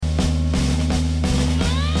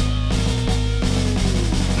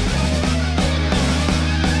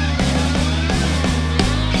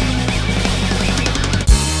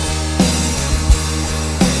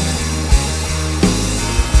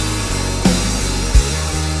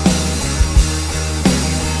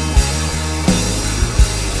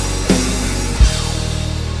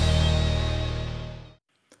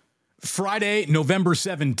Friday, November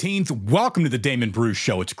 17th. Welcome to the Damon Bruce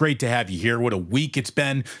Show. It's great to have you here. What a week it's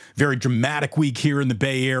been. Very dramatic week here in the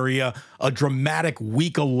Bay Area. A dramatic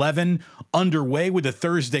week 11 underway with a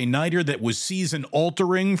Thursday nighter that was season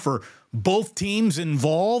altering for both teams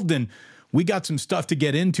involved. And we got some stuff to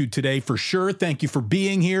get into today for sure. Thank you for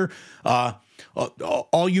being here.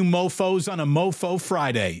 All you mofos on a Mofo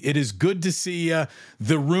Friday. It is good to see you.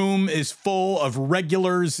 The room is full of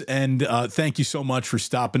regulars, and thank you so much for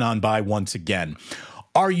stopping on by once again.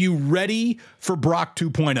 Are you ready for Brock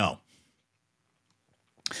 2.0?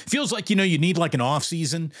 Feels like, you need like an off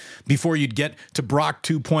season before you'd get to Brock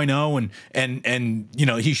 2.0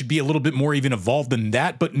 and he should be a little bit more even evolved than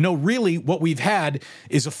that. But no, really what we've had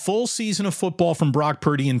is a full season of football from Brock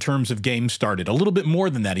Purdy in terms of games started. A little bit more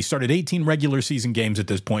than that. He started 18 regular season games at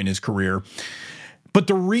this point in his career. But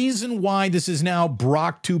the reason why this is now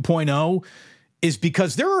Brock 2.0 is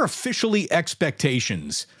because there are officially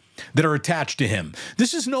expectations that are attached to him.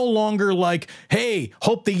 This is no longer like, hey,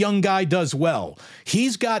 hope the young guy does well.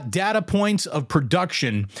 He's got data points of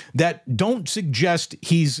production that don't suggest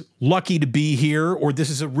he's lucky to be here or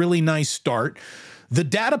this is a really nice start. The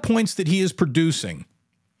data points that he is producing,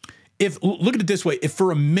 look at it this way, if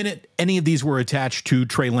for a minute any of these were attached to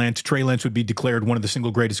Trey Lance would be declared one of the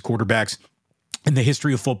single greatest quarterbacks in the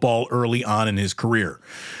history of football early on in his career.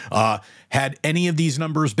 Had any of these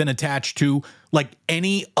numbers been attached to like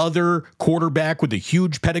any other quarterback with a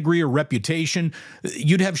huge pedigree or reputation,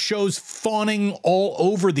 you'd have shows fawning all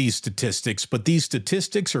over these statistics, but these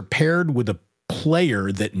statistics are paired with a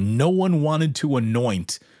player that no one wanted to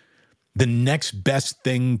anoint the next best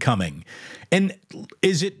thing coming. And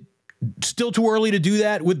is it still too early to do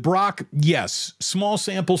that with Brock? Yes. Small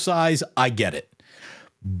sample size, I get it.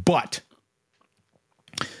 But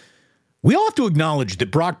we all have to acknowledge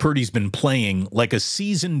that Brock Purdy's been playing like a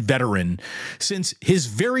seasoned veteran since his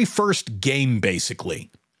very first game,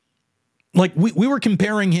 basically. Like, we were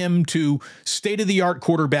comparing him to state-of-the-art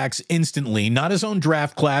quarterbacks instantly, not his own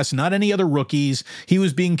draft class, not any other rookies. He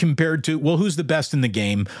was being compared to, well, who's the best in the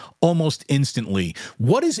game, almost instantly.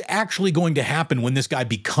 What is actually going to happen when this guy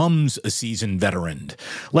becomes a seasoned veteran?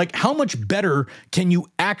 Like, how much better can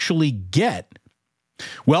you actually get?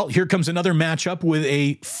 Well, here comes another matchup with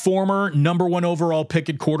a former number one overall pick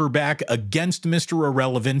at quarterback against Mr.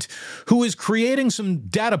 Irrelevant, who is creating some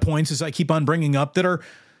data points, as I keep on bringing up, that are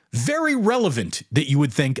very relevant that you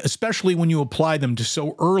would think, especially when you apply them to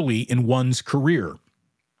so early in one's career.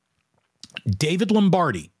 David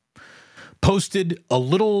Lombardi posted a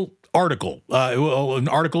little article, an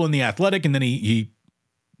article in The Athletic, and then he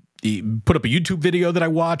put up a YouTube video that I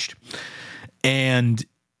watched, and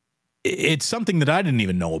it's something that I didn't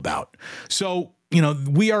even know about. So,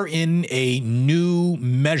 we are in a new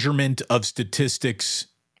measurement of statistics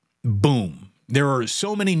boom. There are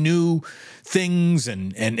so many new things,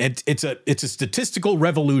 and it's a statistical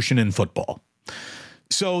revolution in football.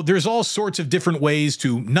 So there's all sorts of different ways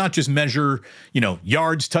to not just measure,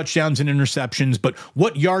 yards, touchdowns, and interceptions, but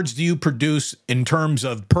what yards do you produce in terms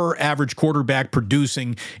of per average quarterback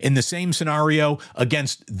producing in the same scenario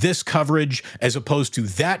against this coverage, as opposed to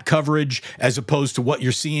that coverage, as opposed to what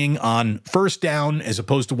you're seeing on first down, as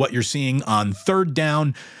opposed to what you're seeing on third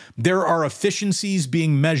down. There are efficiencies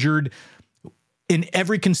being measured in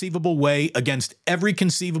every conceivable way against every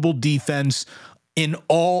conceivable defense in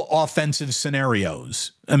all offensive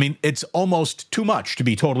scenarios. I mean, it's almost too much, to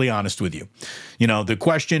be totally honest with you. The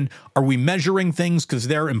question, are we measuring things because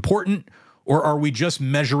they're important, or are we just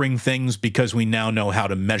measuring things because we now know how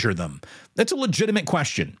to measure them? That's a legitimate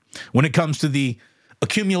question when it comes to the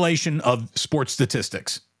accumulation of sports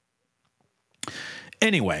statistics.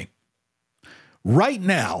 Anyway, right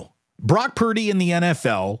now, Brock Purdy in the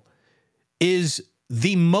NFL is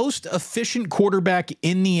the most efficient quarterback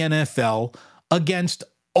in the NFL against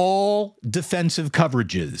all defensive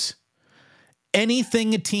coverages.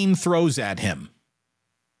 Anything a team throws at him,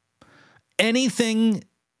 any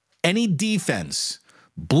defense,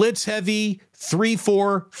 blitz heavy,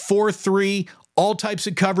 3-4, 4-3, all types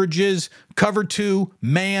of coverages, cover 2,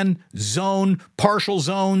 man, zone, partial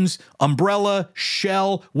zones, umbrella,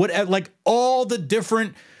 shell, whatever, like all the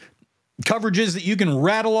different coverages that you can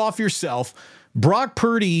rattle off yourself. Brock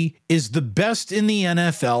Purdy is the best in the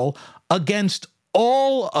NFL against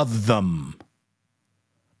all of them.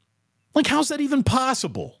 Like, how's that even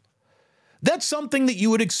possible? That's something that you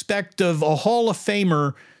would expect of a Hall of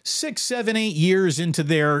Famer 6, 7, 8 years into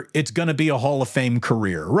their it's going to be a Hall of Fame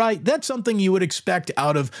career, right? That's something you would expect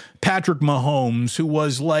out of Patrick Mahomes, who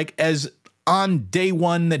was like, as on day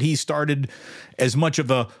one that he started, as much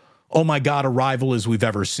of a, oh my God, arrival as we've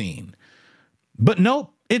ever seen. But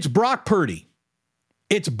nope, it's Brock Purdy.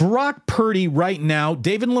 It's Brock Purdy right now.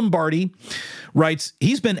 David Lombardi writes,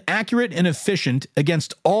 he's been accurate and efficient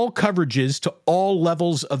against all coverages to all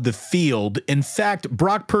levels of the field. In fact,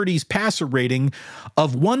 Brock Purdy's passer rating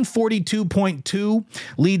of 142.2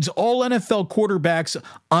 leads all NFL quarterbacks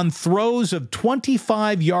on throws of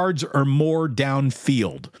 25 yards or more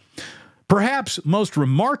downfield. Perhaps most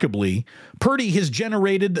remarkably, Purdy has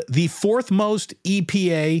generated the fourth most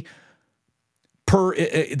EPA per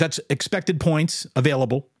that's expected points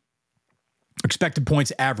available, expected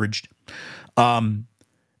points averaged on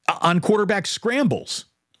quarterback scrambles.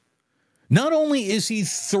 Not only is he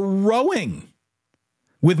throwing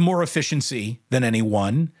with more efficiency than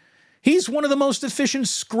anyone, he's one of the most efficient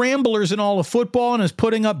scramblers in all of football and is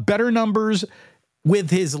putting up better numbers with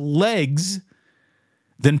his legs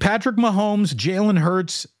than Patrick Mahomes, Jalen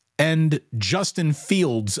Hurts, and Justin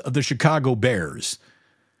Fields of the Chicago Bears.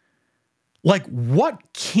 Like,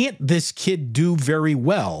 what can't this kid do very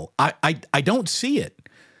well? I don't see it.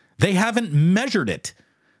 They haven't measured it.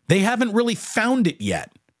 They haven't really found it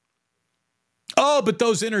yet. Oh, but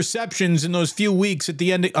those interceptions in those few weeks at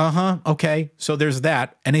the end. Okay. So there's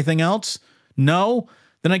that. Anything else? No?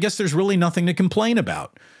 Then I guess there's really nothing to complain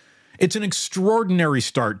about. It's an extraordinary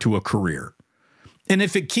start to a career. And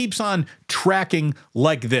if it keeps on tracking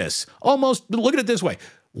like this, almost look at it this way.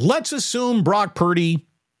 Let's assume Brock Purdy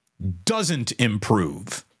doesn't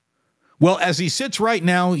improve. Well, as he sits right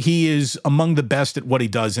now, he is among the best at what he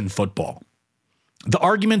does in football. The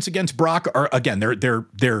arguments against Brock are, again,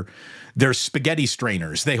 they're spaghetti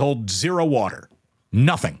strainers. They hold zero water.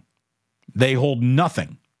 Nothing. They hold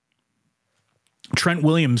nothing. Trent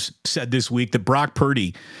Williams said this week that Brock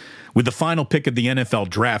Purdy, with the final pick of the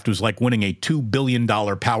NFL draft, was like winning a $2 billion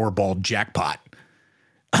Powerball jackpot.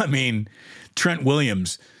 I mean, Trent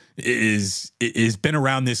Williams is been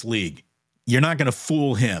around this league. You're not going to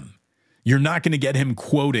fool him. You're not going to get him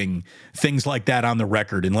quoting things like that on the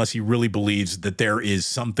record unless he really believes that there is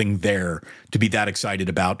something there to be that excited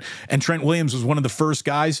about. And Trent Williams was one of the first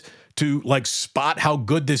guys to like spot how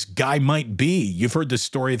good this guy might be. You've heard the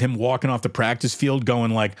story of him walking off the practice field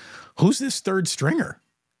going like, who's this third stringer?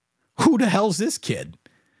 Who the hell's this kid?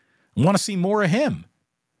 I want to see more of him.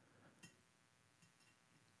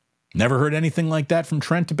 Never heard anything like that from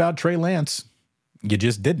Trent about Trey Lance. You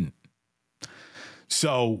just didn't.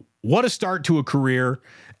 So what a start to a career.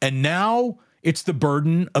 And now it's the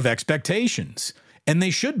burden of expectations. And they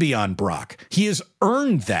should be on Brock. He has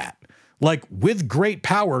earned that. Like, with great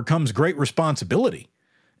power comes great responsibility.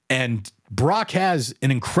 And Brock has an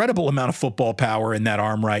incredible amount of football power in that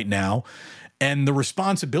arm right now. And the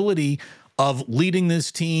responsibility of leading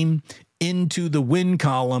this team into the win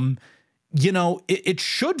column, you know, it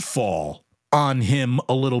should fall on him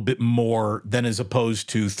a little bit more than as opposed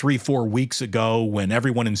to 3-4 weeks ago when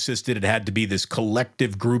everyone insisted it had to be this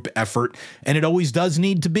collective group effort. And it always does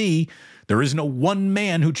need to be. There is no one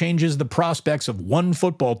man who changes the prospects of one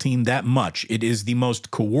football team that much. It is the most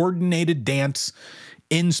coordinated dance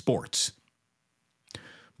in sports.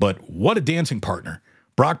 But what a dancing partner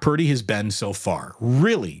Brock Purdy has been so far.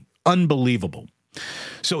 Really unbelievable.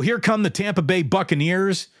 So here come the Tampa Bay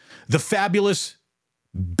Buccaneers, the fabulous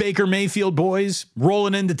Baker Mayfield boys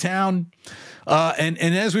rolling into town. And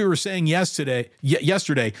as we were saying yesterday,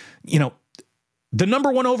 you know, the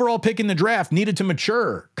number one overall pick in the draft needed to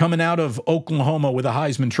mature coming out of Oklahoma with a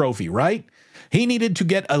Heisman Trophy, right? He needed to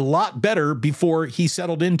get a lot better before he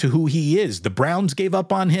settled into who he is. The Browns gave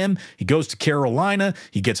up on him. He goes to Carolina.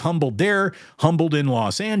 He gets humbled there, humbled in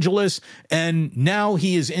Los Angeles. And now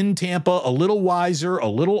he is in Tampa, a little wiser, a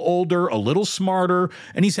little older, a little smarter.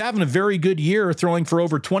 And he's having a very good year, throwing for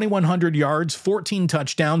over 2,100 yards, 14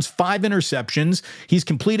 touchdowns, 5 interceptions. He's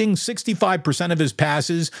completing 65% of his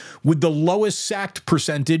passes with the lowest sacked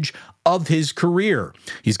percentage of his career.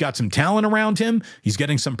 He's got some talent around him. He's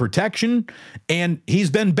getting some protection, and he's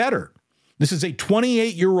been better. This is a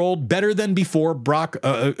 28-year-old better than before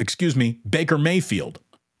Baker Mayfield.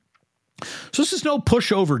 So this is no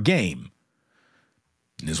pushover game.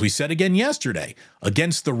 And as we said again yesterday,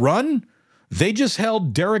 against the run, they just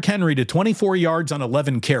held Derrick Henry to 24 yards on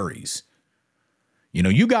 11 carries. You know,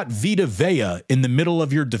 you got Vita Vea in the middle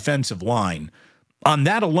of your defensive line. On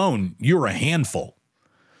that alone, you're a handful.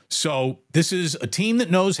 So this is a team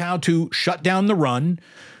that knows how to shut down the run.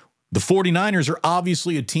 The 49ers are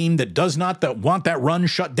obviously a team that does not want that run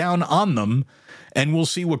shut down on them. And we'll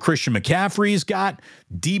see what Christian McCaffrey's got.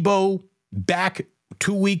 Debo back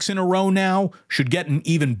 2 weeks in a row now. Should get an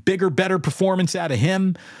even bigger, better performance out of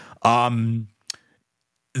him.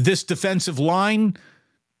 This defensive line,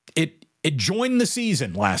 it joined the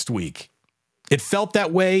season last week. It felt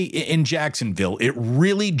that way in Jacksonville. It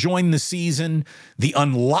really joined the season. The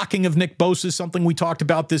unlocking of Nick Bosa is something we talked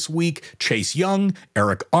about this week. Chase Young,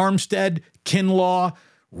 Eric Armstead, Kinlaw,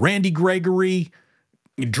 Randy Gregory,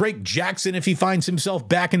 Drake Jackson, if he finds himself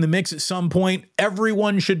back in the mix at some point.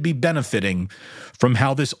 Everyone should be benefiting from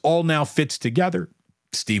how this all now fits together.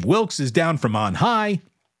 Steve Wilks is down from on high.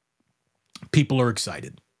 People are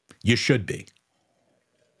excited. You should be.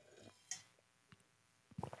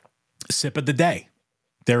 Sip of the day.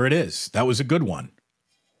 There it is. That was a good one.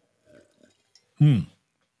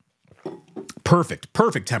 Perfect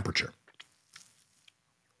temperature.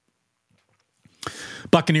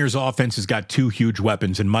 Buccaneers offense has got two huge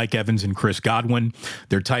weapons in Mike Evans and Chris Godwin.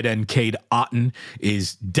 Their tight end, Cade Otton,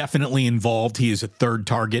 is definitely involved. He is a third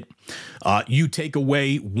target. You take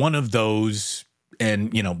away one of those,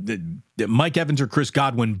 and, Mike Evans or Chris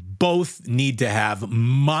Godwin both need to have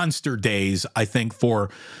monster days, I think, for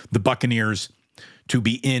the Buccaneers to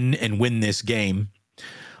be in and win this game.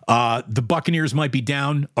 The Buccaneers might be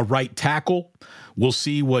down a right tackle. We'll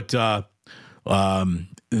see what the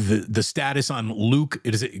status on Luke,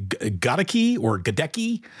 is it Gadecki or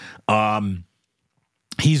Gadecki?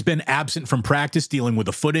 He's been absent from practice dealing with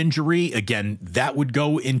a foot injury. Again, that would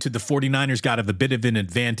go into the 49ers. Got to have a bit of an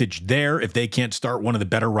advantage there if they can't start one of the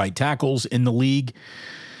better right tackles in the league.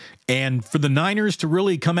 And for the Niners to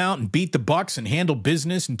really come out and beat the Bucs and handle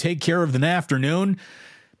business and take care of the afternoon,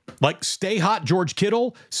 like, stay hot George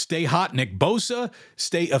Kittle, stay hot Nick Bosa,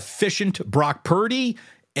 stay efficient Brock Purdy.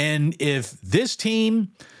 And if this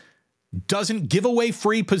team doesn't give away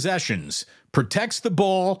free possessions, protects the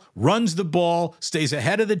ball, runs the ball, stays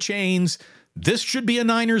ahead of the chains, this should be a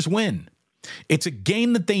Niners win. It's a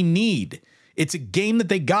game that they need. It's a game that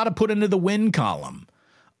they got to put into the win column.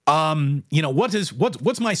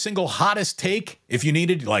 What's my single hottest take? If you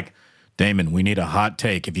needed, like, Damon, we need a hot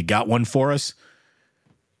take. If you got one for us.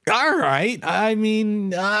 All right. I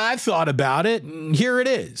mean, I've thought about it, and here it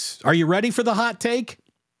is. Are you ready for the hot take?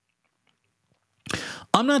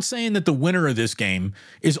 I'm not saying that the winner of this game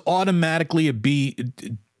is automatically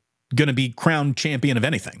going to be crowned champion of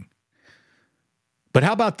anything. But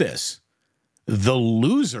how about this? The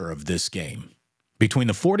loser of this game between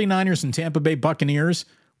the 49ers and Tampa Bay Buccaneers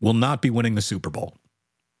will not be winning the Super Bowl.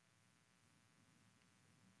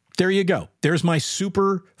 There you go. There's my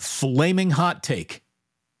super flaming hot take.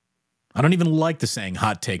 I don't even like the saying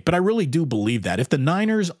hot take, but I really do believe that. If the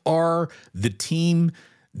Niners are the team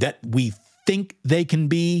that we think they can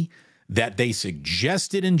be, that they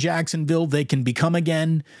suggested in Jacksonville they can become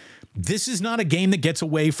again, this is not a game that gets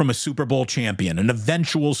away from a Super Bowl champion, an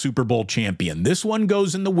eventual Super Bowl champion. This one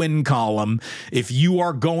goes in the win column if you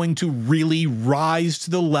are going to really rise to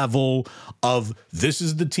the level of this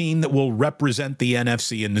is the team that will represent the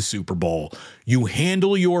NFC in the Super Bowl. You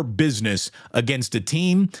handle your business against a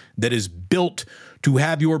team that is built to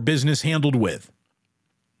have your business handled with.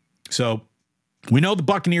 So we know the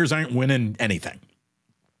Buccaneers aren't winning anything.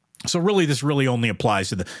 So really, this really only applies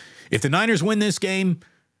to if the Niners win this game,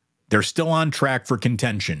 they're still on track for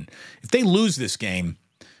contention. If they lose this game,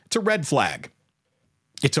 it's a red flag.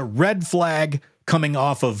 It's a red flag coming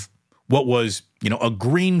off of what was, a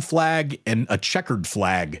green flag and a checkered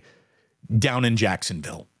flag down in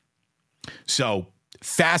Jacksonville. So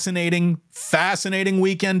fascinating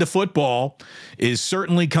weekend of football is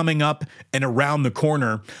certainly coming up and around the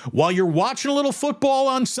corner. While you're watching a little football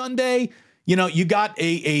on Sunday, you got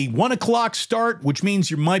a 1 o'clock start, which means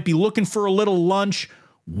you might be looking for a little lunch.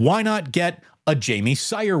 Why not get a Jamie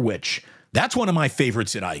Sirewich? That's one of my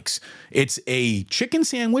favorites at Ike's. It's a chicken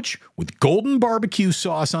sandwich with golden barbecue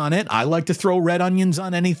sauce on it. I like to throw red onions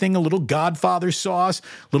on anything, a little Godfather sauce, a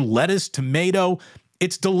little lettuce, tomato.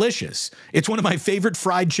 It's delicious. It's one of my favorite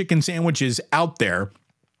fried chicken sandwiches out there.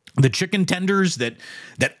 The chicken tenders that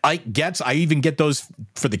Ike gets, I even get those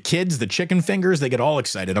for the kids, the chicken fingers. They get all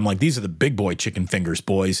excited. I'm like, these are the big boy chicken fingers,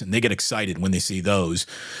 boys. And they get excited when they see those.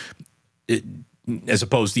 As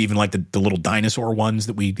opposed to even like the little dinosaur ones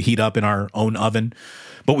that we heat up in our own oven.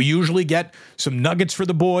 But we usually get some nuggets for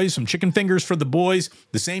the boys, some chicken fingers for the boys.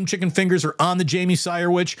 The same chicken fingers are on the Jamie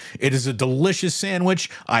Sirewich. It is a delicious sandwich.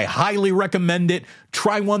 I highly recommend it.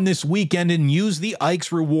 Try one this weekend and use the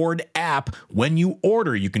Ike's Reward app. When you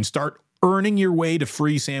order, you can start earning your way to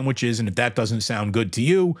free sandwiches. And if that doesn't sound good to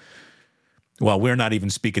you, well, we're not even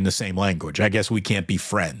speaking the same language. I guess we can't be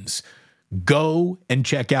friends. Go and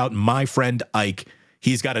check out my friend Ike.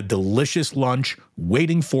 He's got a delicious lunch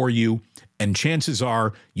waiting for you, and chances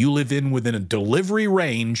are you live within a delivery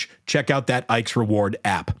range. Check out that Ike's Reward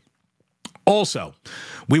app. Also,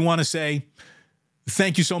 we want to say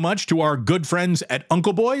Thank you so much to our good friends at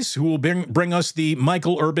Uncle Boys, who will bring us the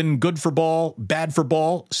Michael Urban Good for Ball, Bad for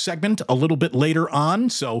Ball segment a little bit later on.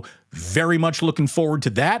 So very much looking forward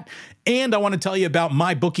to that. And I want to tell you about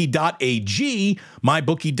MyBookie.ag.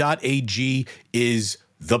 MyBookie.ag is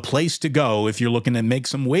the place to go if you're looking to make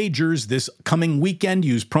some wagers this coming weekend.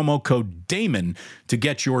 Use promo code Damon to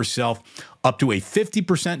get yourself up to a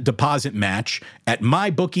 50% deposit match at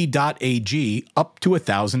mybookie.ag, up to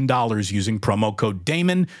 $1,000 using promo code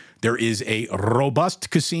Damon. There is a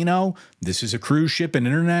robust casino. This is a cruise ship in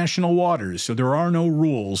international waters, so there are no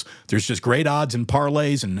rules. There's just great odds and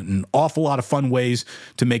parlays and an awful lot of fun ways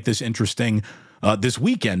to make this interesting, this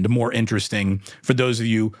weekend more interesting for those of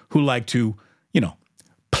you who like to,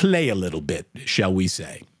 play a little bit, shall we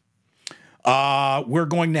say. We're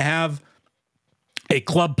going to have a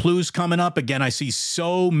Club Plus coming up. Again, I see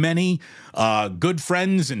so many good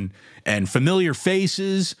friends and familiar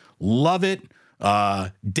faces. Love it.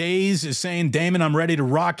 Days is saying, Damon, I'm ready to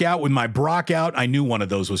rock out with my Brock out. I knew one of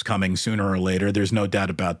those was coming sooner or later. There's no doubt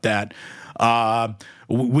about that.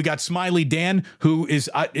 We got Smiley Dan, who is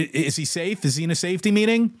he safe? Is he in a safety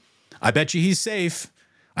meeting? I bet you he's safe.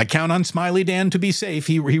 I count on Smiley Dan to be safe.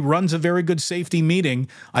 He runs a very good safety meeting.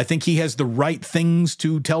 I think he has the right things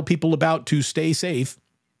to tell people about to stay safe.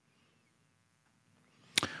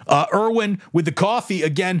 Erwin with the coffee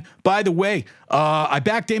again. By the way, I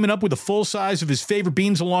backed Damon up with a full size of his favorite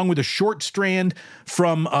beans along with a short strand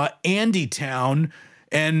from Andy Town.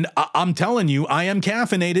 And I'm telling you, I am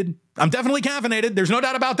caffeinated. I'm definitely caffeinated. There's no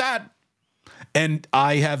doubt about that. And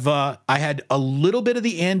I had a little bit of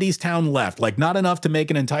the Andes Town left, like not enough to make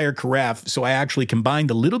an entire carafe. So I actually combined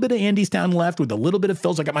a little bit of Andes Town left with a little bit of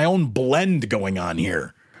Phil's. I got my own blend going on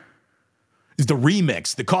here. It's the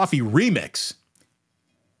remix, the coffee remix.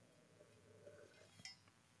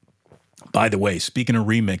 By the way, speaking of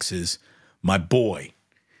remixes, my boy,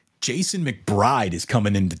 Jason McBride is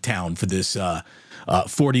coming into town for this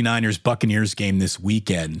 49ers Buccaneers game this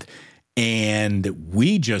weekend. And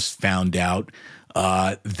we just found out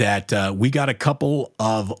that we got a couple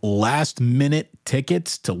of last-minute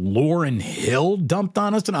tickets to Lauryn Hill dumped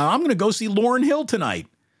on us tonight. I'm going to go see Lauryn Hill tonight.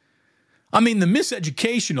 I mean, the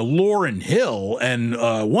miseducation of Lauryn Hill and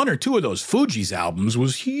one or two of those Fugees albums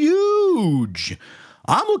was huge.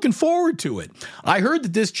 I'm looking forward to it. I heard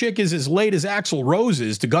that this chick is as late as Axl Rose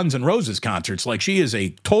is to Guns N' Roses concerts. Like, she is a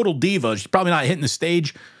total diva. She's probably not hitting the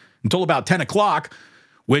stage until about 10 o'clock.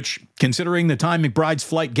 Which, considering the time McBride's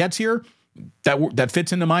flight gets here, that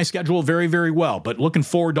fits into my schedule very, very well. But looking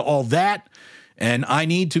forward to all that. And I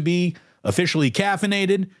need to be officially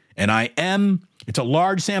caffeinated, and I am. It's a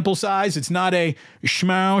large sample size. It's not a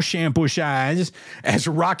schmow shampoo size. As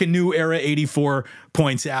Rockin' New Era 84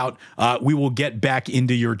 points out, we will get back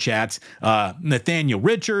into your chats. Nathaniel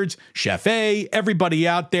Richards, Chef A, everybody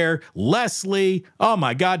out there, Leslie, oh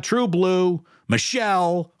my God, True Blue,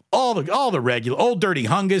 Michelle, all the regular. Old Dirty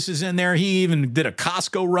Hungus is in there. He even did a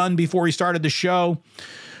Costco run before he started the show.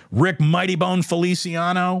 Rick Mighty Bone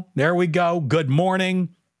Feliciano. There we go. Good morning.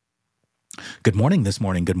 Good morning this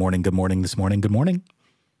morning. Good morning. Good morning this morning. Good morning.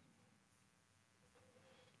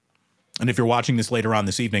 And if you're watching this later on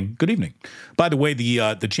this evening, good evening. By the way,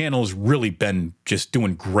 the channel has really been just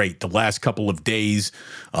doing great the last couple of days,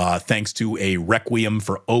 thanks to a Requiem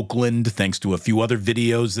for Oakland, thanks to a few other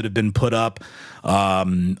videos that have been put up.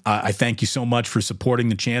 I thank you so much for supporting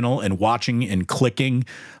the channel and watching and clicking.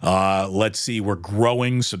 Let's see, we're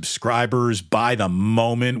growing subscribers by the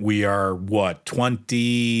moment. We are,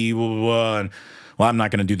 21? Well, I'm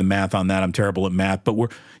not going to do the math on that. I'm terrible at math, but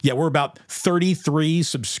we're about 33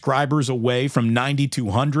 subscribers away from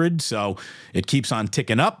 9,200. So it keeps on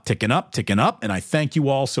ticking up. And I thank you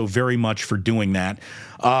all so very much for doing that.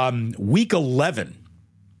 Week 11,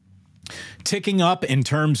 ticking up in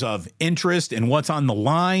terms of interest and what's on the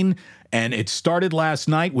line. And it started last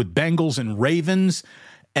night with Bengals and Ravens.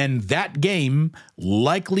 And that game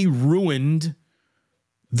likely ruined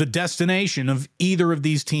the destination of either of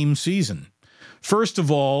these teams' season. First of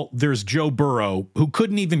all, there's Joe Burrow, who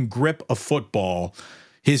couldn't even grip a football.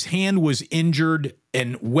 His hand was injured,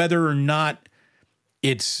 and whether or not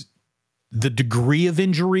it's the degree of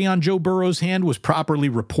injury on Joe Burrow's hand was properly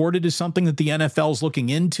reported is something that the NFL is looking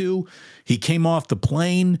into. He came off the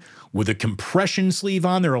plane with a compression sleeve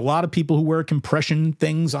on. There are a lot of people who wear compression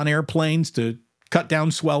things on airplanes to cut down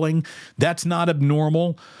swelling. That's not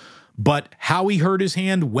abnormal. But how he hurt his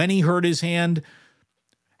hand, when he hurt his hand,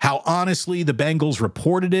 how honestly the Bengals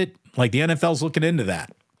reported it, like the NFL's looking into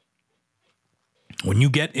that. When you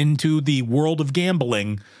get into the world of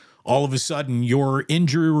gambling, all of a sudden your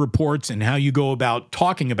injury reports and how you go about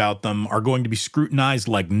talking about them are going to be scrutinized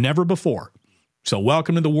like never before. So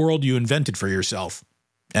welcome to the world you invented for yourself,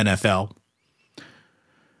 NFL.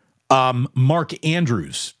 Mark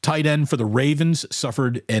Andrews, tight end for the Ravens,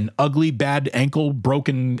 suffered an ugly,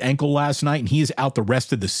 broken ankle last night, and he is out the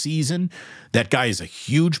rest of the season. That guy is a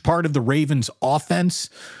huge part of the Ravens offense.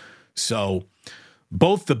 So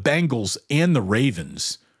both the Bengals and the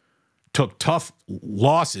Ravens took tough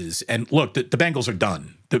losses. And look, the Bengals are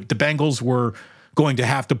done. The Bengals were going to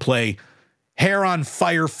have to play hair on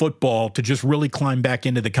fire football to just really climb back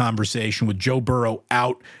into the conversation with Joe Burrow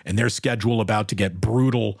out and their schedule about to get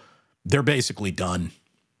brutal. They're basically done.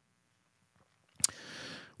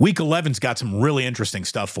 Week 11's got some really interesting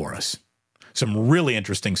stuff for us. Some really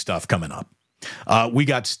interesting stuff coming up. We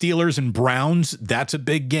got Steelers and Browns. That's a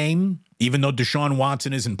big game. Even though Deshaun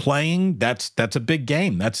Watson isn't playing, that's a big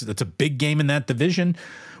game. That's a big game in that division.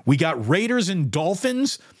 We got Raiders and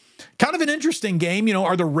Dolphins. Kind of an interesting game. You know,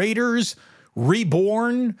 are the Raiders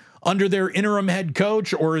reborn under their interim head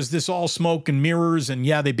coach, or is this all smoke and mirrors? And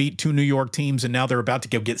yeah, they beat 2 New York teams, and now they're about to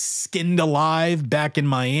get skinned alive back in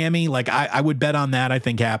Miami. Like I would bet on that, I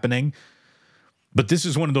think, happening. But this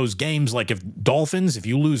is one of those games, like if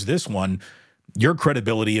you lose this one, your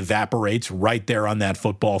credibility evaporates right there on that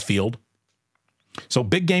football field. So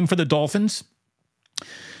big game for the Dolphins.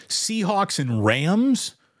 Seahawks and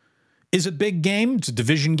Rams is a big game. It's a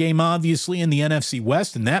division game, obviously, in the NFC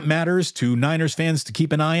West, and that matters to Niners fans to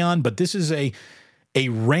keep an eye on. But this is a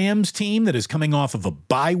Rams team that is coming off of a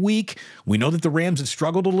bye week. We know that the Rams have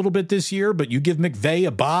struggled a little bit this year, but you give McVay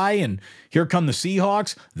a bye, and here come the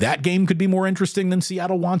Seahawks. That game could be more interesting than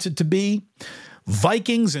Seattle wants it to be.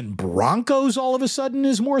 Vikings and Broncos all of a sudden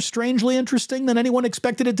is more strangely interesting than anyone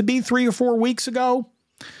expected it to be 3 or 4 weeks ago.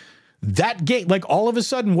 That game, like all of a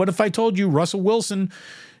sudden, what if I told you Russell Wilson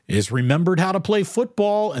is remembered how to play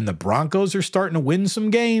football, and the Broncos are starting to win some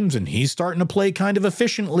games, and he's starting to play kind of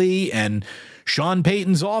efficiently, and Sean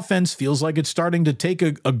Payton's offense feels like it's starting to take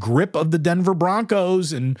a grip of the Denver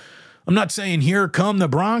Broncos. And I'm not saying here come the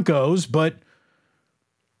Broncos, but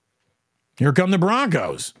here come the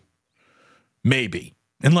Broncos. Maybe.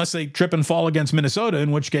 Unless they trip and fall against Minnesota,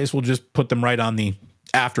 in which case we'll just put them right on the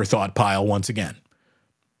afterthought pile once again.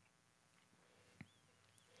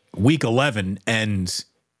 Week 11 ends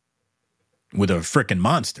with a frickin'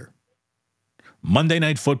 monster. Monday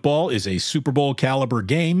Night Football is a Super Bowl caliber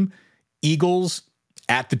game. Eagles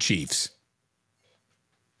at the Chiefs.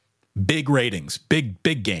 Big ratings, big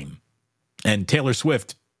game. And Taylor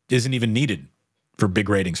Swift isn't even needed for big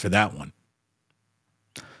ratings for that one.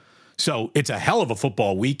 So it's a hell of a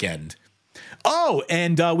football weekend. Oh,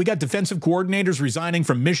 and we got defensive coordinators resigning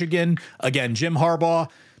from Michigan. Again, Jim Harbaugh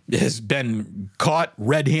has been caught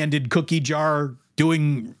red-handed cookie jar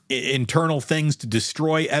doing internal things to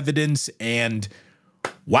destroy evidence. And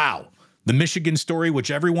wow, the Michigan story, which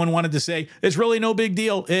everyone wanted to say, it's really no big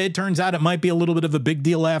deal. It turns out it might be a little bit of a big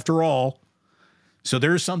deal after all. So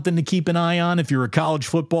there's something to keep an eye on if you're a college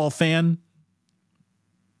football fan.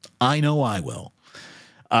 I know I will.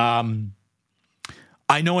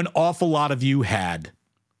 I know an awful lot of you had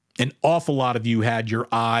your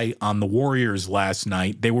eye on the Warriors last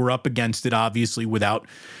night. They were up against it, obviously, without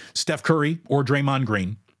Steph Curry or Draymond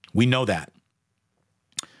Green. We know that.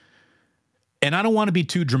 And I don't want to be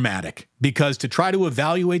too dramatic, because to try to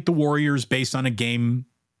evaluate the Warriors based on a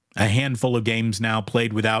handful of games now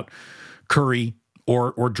played without Curry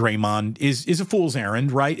or Draymond is a fool's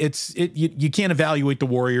errand, right? You can't evaluate the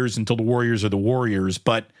Warriors until the Warriors are the Warriors,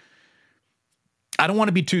 but I don't want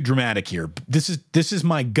to be too dramatic here. This is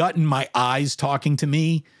my gut and my eyes talking to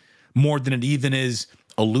me more than it even is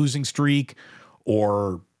a losing streak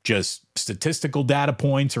or just statistical data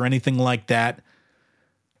points or anything like that.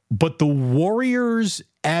 But the Warriors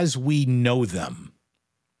as we know them,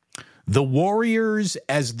 the Warriors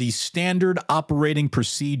as the standard operating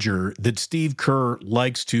procedure that Steve Kerr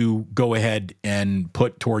likes to go ahead and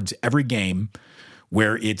put towards every game,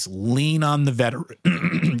 where it's lean on the veteran,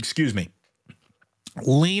 excuse me,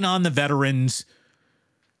 lean on the veterans,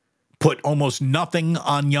 put almost nothing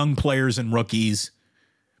on young players and rookies.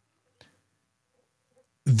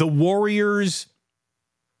 The Warriors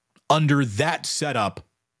under that setup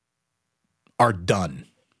are done.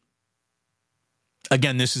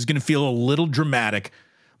 Again, this is going to feel a little dramatic,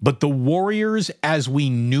 but the Warriors as we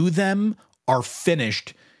knew them are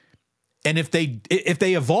finished. And if they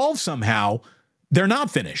evolve somehow, they're not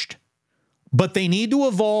finished. But they need to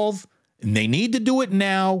evolve, and they need to do it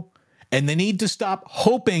now, and they need to stop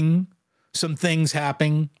hoping some things are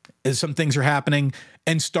happening,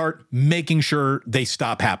 and start making sure they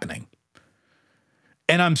stop happening.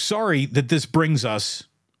 And I'm sorry that this brings us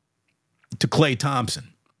to Klay Thompson.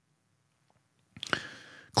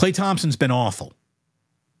 Klay Thompson's been awful.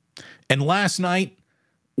 And last night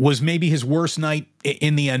was maybe his worst night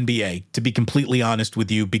in the NBA, to be completely honest with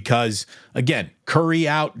you, because, again, Curry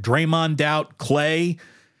out, Draymond out, Klay,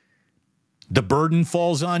 the burden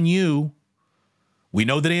falls on you. We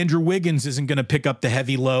know that Andrew Wiggins isn't going to pick up the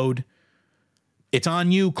heavy load. It's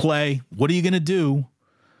on you, Klay. What are you going to do?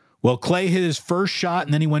 Well, Klay hit his first shot,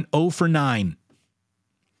 and then he went 0 for 9.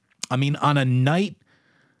 I mean, on a night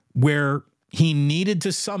where he needed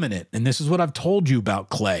to summon it, and this is what I've told you about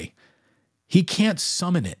Klay, he can't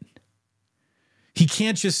summon it. He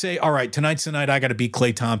can't just say, all right, tonight's the night I got to beat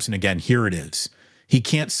Klay Thompson again. Here it is. He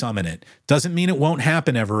can't summon it. Doesn't mean it won't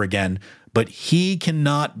happen ever again, but he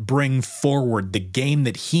cannot bring forward the game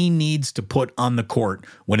that he needs to put on the court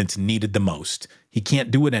when it's needed the most. He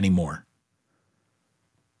can't do it anymore.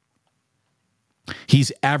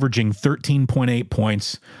 He's averaging 13.8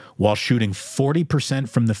 points while shooting 40%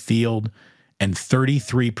 from the field and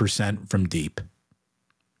 33% from deep.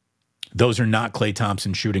 Those are not Klay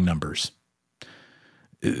Thompson shooting numbers.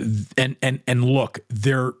 And look,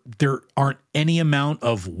 there aren't any amount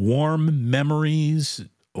of warm memories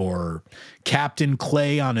or Captain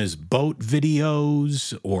Klay on his boat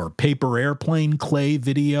videos or paper airplane Klay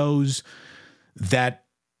videos that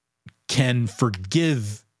can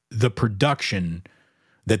forgive the production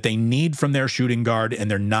that they need from their shooting guard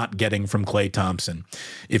and they're not getting from Klay Thompson.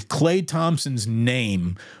 If Klay Thompson's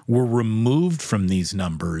name were removed from these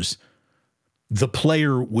numbers, the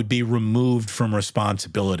player would be removed from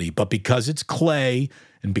responsibility. But because it's Klay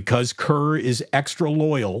and because Kerr is extra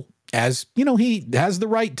loyal, as you know, he has the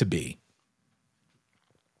right to be,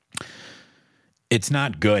 it's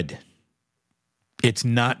not good. It's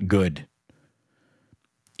not good.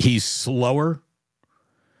 He's slower.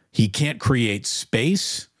 He can't create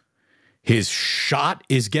space. His shot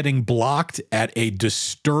is getting blocked at a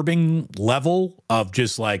disturbing level of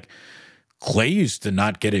just like, Klay used to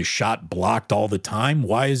not get his shot blocked all the time.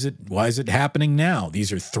 Why is it happening now?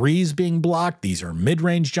 These are threes being blocked. These are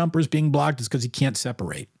mid-range jumpers being blocked. It's because he can't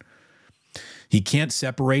separate. He can't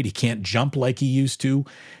separate. He can't jump like he used to.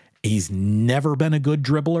 He's never been a good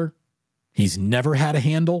dribbler. He's never had a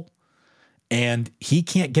handle. And he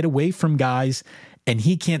can't get away from guys, and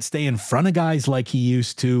he can't stay in front of guys like he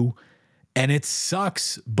used to. And it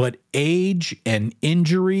sucks, but age and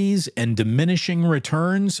injuries and diminishing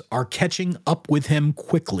returns are catching up with him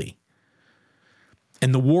quickly.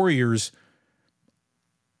 And the Warriors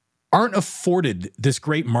aren't afforded this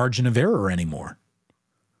great margin of error anymore.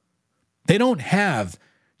 They don't have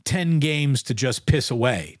 10 games to just piss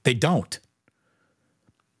away. They don't.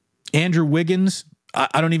 Andrew Wiggins,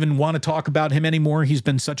 I don't even want to talk about him anymore. He's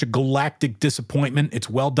been such a galactic disappointment. It's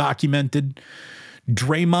well documented.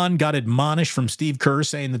 Draymond got admonished from Steve Kerr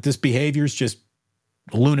saying that this behavior is just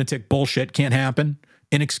lunatic bullshit, can't happen,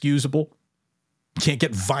 inexcusable, can't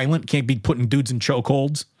get violent, can't be putting dudes in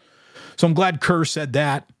chokeholds. So I'm glad Kerr said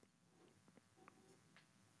that.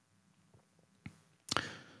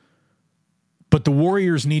 But the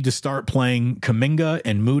Warriors need to start playing Kuminga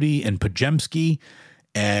and Moody and Podziemski,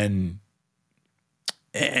 and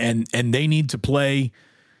they need to play.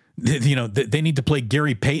 You know, they need to play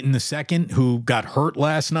Gary Payton II, who got hurt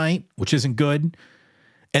last night, which isn't good.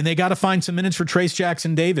 And they got to find some minutes for Trayce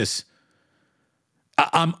Jackson-Davis.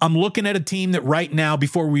 I'm looking at a team that right now,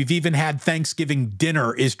 before we've even had Thanksgiving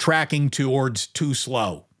dinner, is tracking towards too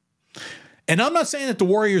slow. And I'm not saying that the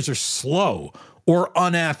Warriors are slow or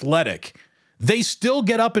unathletic. They still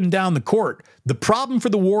get up and down the court. The problem for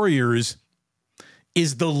the Warriors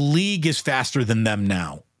is the league is faster than them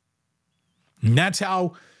now. And that's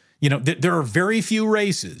how... You know, there are very few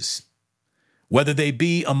races, whether they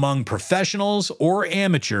be among professionals or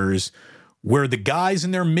amateurs, where the guys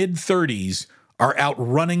in their mid-30s are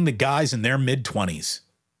outrunning the guys in their mid-20s.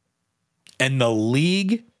 And the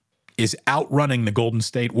league is outrunning the Golden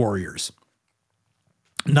State Warriors.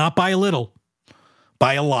 Not by a little,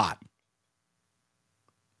 by a lot.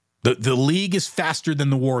 The league is faster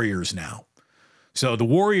than the Warriors now. So the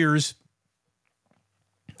Warriors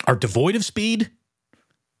are devoid of speed,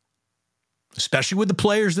 especially with the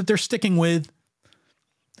players that they're sticking with,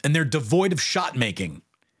 and they're devoid of shot making.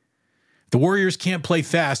 The Warriors can't play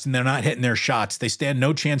fast and they're not hitting their shots. They stand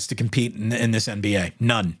no chance to compete in this NBA.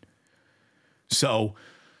 None. So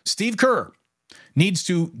Steve Kerr needs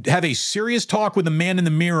to have a serious talk with the man in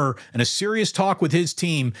the mirror and a serious talk with his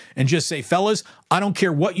team and just say, fellas, I don't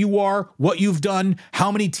care what you are, what you've done,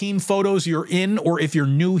 how many team photos you're in, or if you're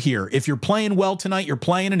new here. If you're playing well tonight, you're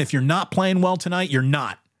playing, and if you're not playing well tonight, you're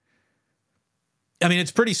not. I mean,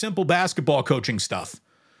 it's pretty simple basketball coaching stuff.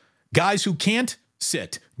 Guys who can't,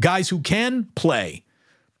 sit. Guys who can, play.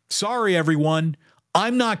 Sorry, everyone.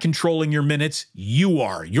 I'm not controlling your minutes. You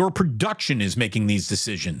are. Your production is making these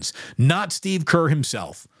decisions, not Steve Kerr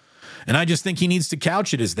himself. And I just think he needs to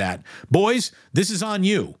couch it as that. Boys, this is on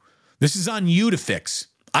you. This is on you to fix.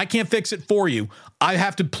 I can't fix it for you. I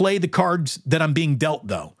have to play the cards that I'm being dealt,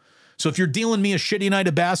 though. So if you're dealing me a shitty night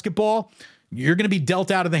of basketball, you're going to be dealt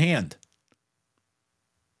out of the hand.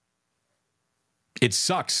 It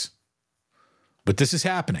sucks. But this is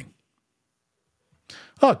happening.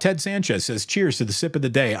 Oh, Ted Sanchez says, cheers to the sip of the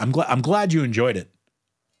day. I'm glad you enjoyed it.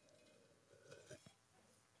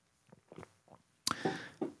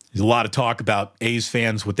 There's a lot of talk about A's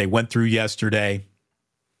fans, what they went through yesterday,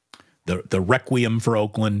 the requiem for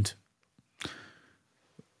Oakland.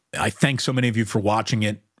 I thank so many of you for watching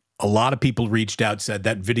it. A lot of people reached out, said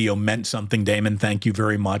that video meant something, Damon. Thank you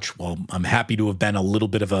very much. Well, I'm happy to have been a little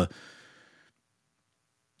bit of an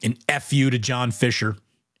F you to John Fisher,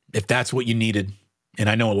 if that's what you needed. And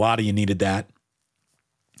I know a lot of you needed that.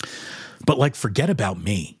 But forget about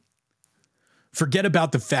me. Forget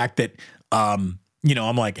about the fact that, I'm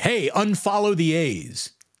like, hey, unfollow the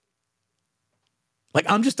A's.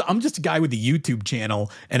 I'm just a guy with a YouTube channel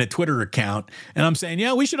and a Twitter account. And I'm saying,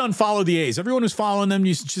 yeah, we should unfollow the A's. Everyone who's following them,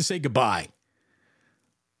 you should just say goodbye.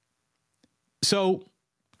 So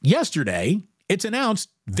yesterday, it's announced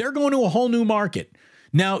they're going to a whole new market.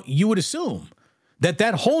 Now, you would assume that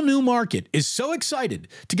whole new market is so excited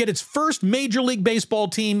to get its first Major League Baseball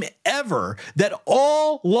team ever that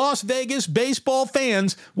all Las Vegas baseball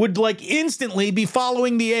fans would instantly be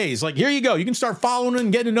following the A's. Here you go. You can start following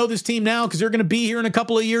and getting to know this team now because they're going to be here in a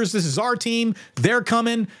couple of years. This is our team. They're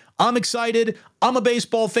coming. I'm excited. I'm a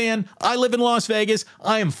baseball fan. I live in Las Vegas.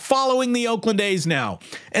 I am following the Oakland A's now.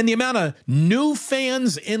 And the amount of new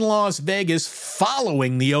fans in Las Vegas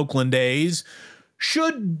following the Oakland A's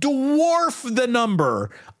should dwarf the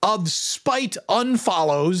number of spite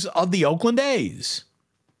unfollows of the Oakland A's.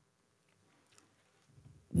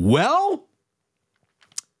 Well,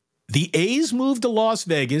 the A's move to Las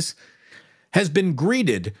Vegas has been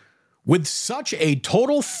greeted with such a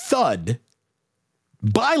total thud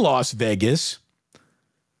by Las Vegas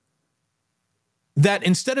that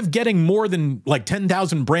instead of getting more than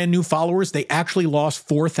 10,000 brand new followers, they actually lost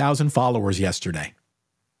 4,000 followers yesterday.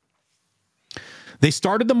 They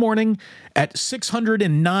started the morning at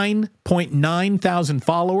 609.9 thousand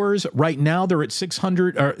followers. Right now, they're at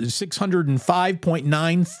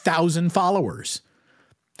 605.9 thousand followers.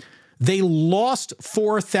 They lost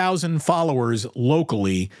 4,000 followers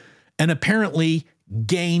locally and apparently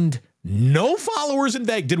gained no followers in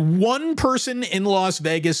Vegas. Did one person in Las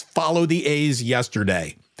Vegas follow the A's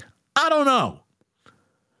yesterday? I don't know.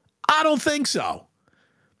 I don't think so.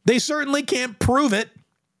 They certainly can't prove it.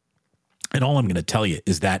 And all I'm going to tell you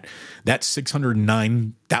is that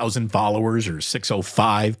 609,000 followers or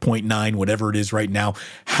 605.9, whatever it is right now,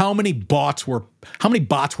 how many bots were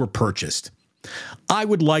purchased? I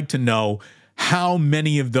would like to know how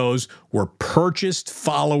many of those were purchased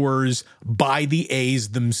followers by the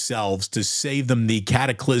A's themselves to save them the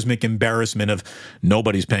cataclysmic embarrassment of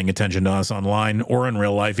nobody's paying attention to us online or in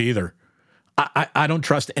real life either. I don't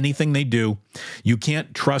trust anything they do. You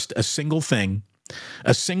can't trust a single thing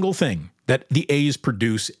that the A's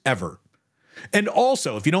produce ever. And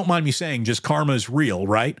also, if you don't mind me saying, just karma is real,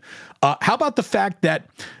 right? How about the fact that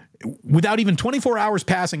without even 24 hours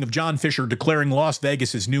passing of John Fisher declaring Las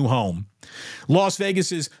Vegas his new home, Las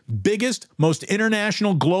Vegas's biggest, most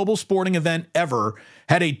international global sporting event ever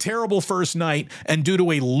had a terrible first night, and due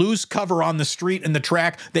to a loose cover on the street and the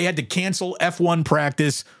track, they had to cancel F1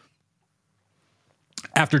 practice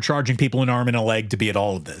after charging people an arm and a leg to be at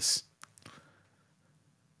all of this.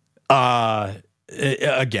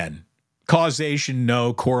 Again, causation,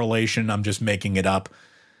 no. Correlation, I'm just making it up.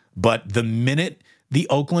 But the minute the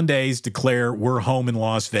Oakland A's declare we're home in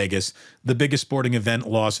Las Vegas, the biggest sporting event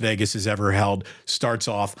Las Vegas has ever held starts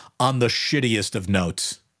off on the shittiest of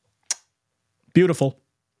notes. Beautiful.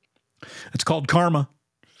 It's called karma.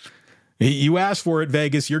 You asked for it,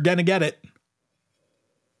 Vegas. You're going to get it.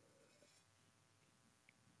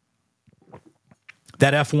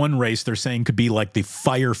 That F1 race, they're saying, could be like the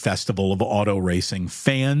Fire Festival of auto racing.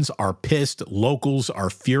 Fans are pissed. Locals are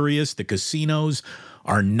furious. The casinos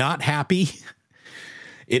are not happy.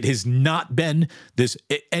 It has not been this.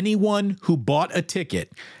 Anyone who bought a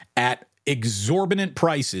ticket at exorbitant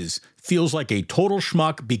prices feels like a total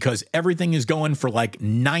schmuck because everything is going for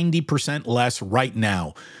 90% less right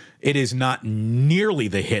now. It is not nearly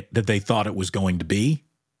the hit that they thought it was going to be.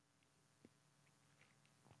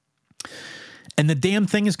 And the damn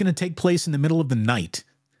thing is going to take place in the middle of the night.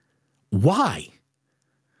 Why?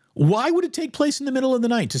 Why would it take place in the middle of the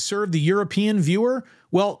night? To serve the European viewer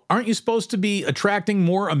Well, aren't you supposed to be attracting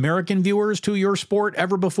more American viewers to your sport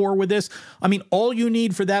ever before with this? I mean, all you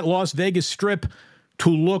need for that Las Vegas Strip to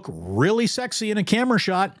look really sexy in a camera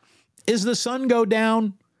shot is the sun go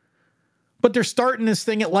down. But they're starting this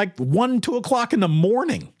thing at like 1, 2 o'clock in the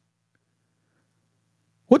morning.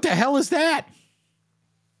 What the hell is that?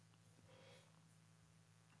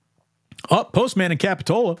 Oh, Postman in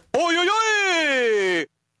Capitola. Oy, oy, oy!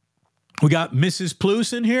 We got Mrs.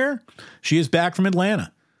 Plus in here. She is back from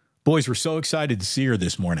Atlanta. Boys, we're so excited to see her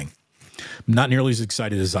this morning. Not nearly as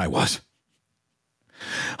excited as I was.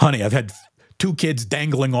 Honey, I've had 2 kids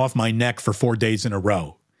dangling off my neck for 4 days in a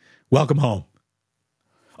row. Welcome home.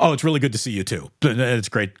 Oh, it's really good to see you too. It's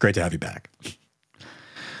great to have you back.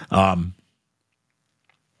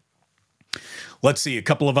 Let's see a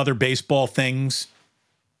couple of other baseball things.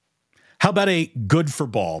 How about a good for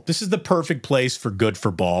ball? This is the perfect place for good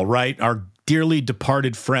for ball, right? Our dearly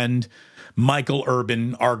departed friend, Michael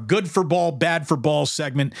Urban. Our good for ball, bad for ball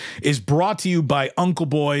segment is brought to you by Uncle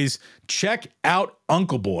Boys. Check out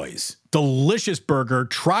Uncle Boys. Delicious burger.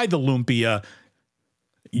 Try the lumpia.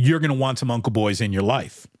 You're going to want some Uncle Boys in your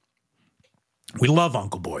life. We love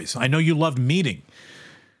Uncle Boys. I know you loved meeting.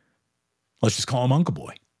 Let's just call him Uncle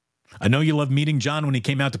Boy. I know you loved meeting John when he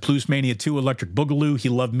came out to Plus Mania 2 Electric Boogaloo. He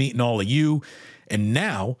loved meeting all of you. And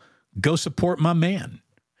now, go support my man.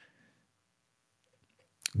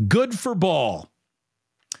 Good for ball.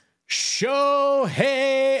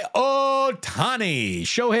 Shohei Ohtani.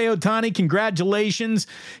 Shohei Ohtani, congratulations.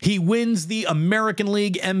 He wins the American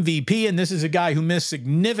League MVP, and this is a guy who missed a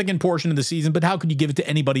significant portion of the season, but how could you give it to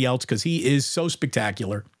anybody else? Because he is so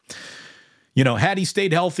spectacular. You know, had he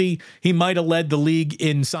stayed healthy, he might have led the league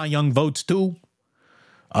in Cy Young votes too.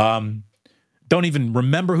 Don't even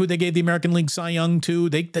remember who they gave the American League Cy Young to.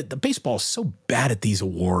 The baseball is so bad at these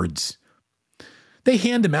awards. They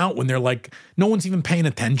hand them out when they're like, no one's even paying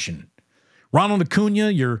attention. Ronald Acuna,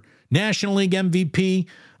 your National League MVP.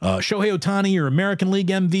 Shohei Ohtani, your American League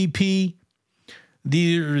MVP.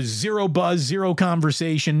 There's zero buzz, zero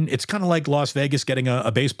conversation. It's kind of like Las Vegas getting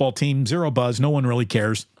a baseball team. Zero buzz. No one really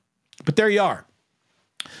cares. But there you are.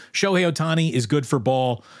 Shohei Ohtani is good for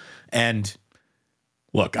ball. And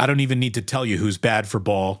look, I don't even need to tell you who's bad for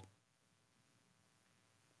ball.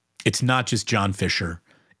 It's not just John Fisher.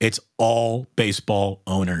 It's all baseball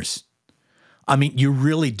owners. I mean, you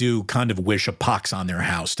really do kind of wish a pox on their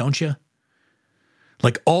house, don't you?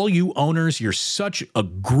 Like all you owners, you're such a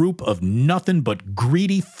group of nothing but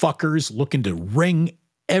greedy fuckers looking to wring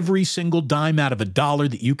every single dime out of a dollar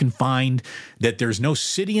that you can find, that there's no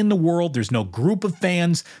city in the world, there's no group of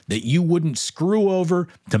fans that you wouldn't screw over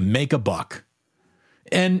to make a buck.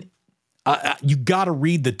 And you got to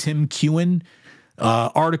read the Tim Kewen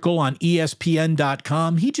article on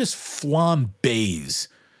ESPN.com. He just flambés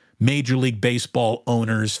Major League Baseball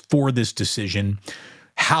owners for this decision,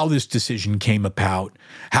 how this decision came about,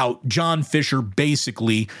 how John Fisher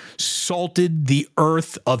basically salted the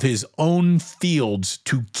earth of his own fields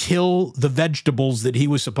to kill the vegetables that he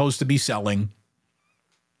was supposed to be selling.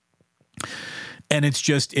 And it's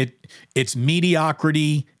just, it's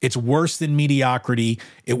mediocrity. It's worse than mediocrity.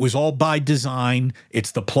 It was all by design.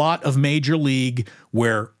 It's the plot of Major League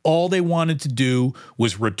where all they wanted to do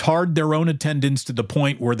was retard their own attendance to the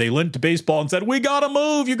point where they limped to baseball and said, we got to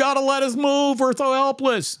move. You got to let us move. We're so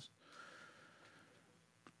helpless.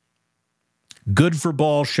 Good for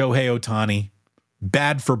ball, Shohei Ohtani.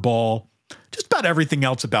 Bad for ball. Just about everything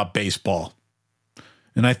else about baseball.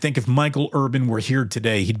 And I think if Michael Urban were here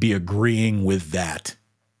today, he'd be agreeing with that.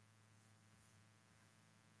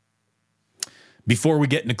 Before we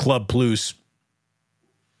get into Club Plus,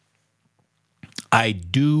 I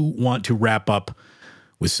do want to wrap up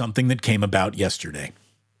with something that came about yesterday.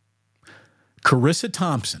 Carissa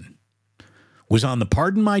Thompson was on the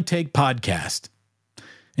Pardon My Take podcast,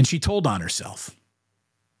 and she told on herself.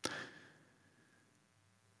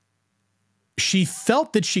 She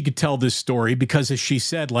felt that she could tell this story because, as she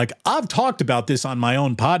said, like, I've talked about this on my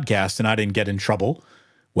own podcast and I didn't get in trouble.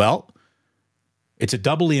 Well, it's a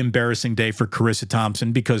doubly embarrassing day for Carissa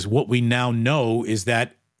Thompson because what we now know is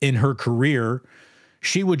that in her career,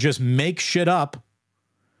 she would just make shit up.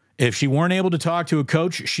 If she weren't able to talk to a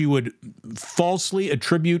coach, she would falsely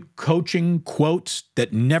attribute coaching quotes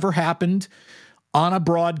that never happened on a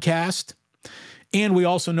broadcast. And we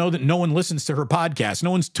also know that no one listens to her podcast.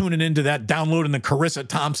 No one's tuning into that, downloading the Carissa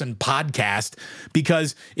Thompson podcast,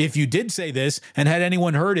 because if you did say this and had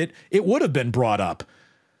anyone heard it, it would have been brought up.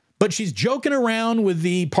 But she's joking around with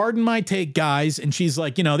the Pardon My Take guys, and she's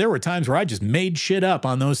like, you know, there were times where I just made shit up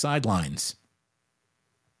on those sidelines.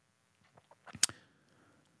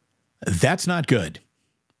 That's not good.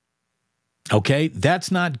 Okay,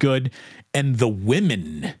 that's not good. And the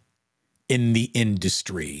women in the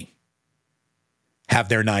industry have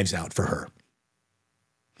their knives out for her.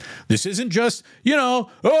 This isn't just,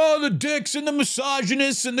 the dicks and the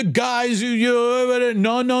misogynists and the guys who,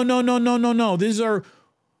 no. These are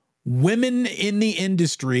women in the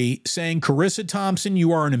industry saying, Carissa Thompson,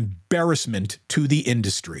 you are an embarrassment to the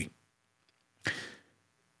industry.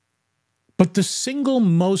 But the single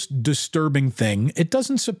most disturbing thing, it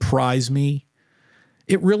doesn't surprise me.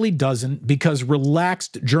 It really doesn't, because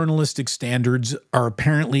relaxed journalistic standards are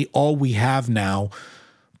apparently all we have now.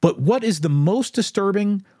 But what is the most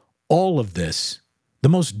disturbing? All of this, the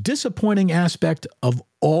most disappointing aspect of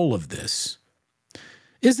all of this,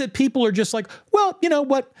 is that people are just like, well, you know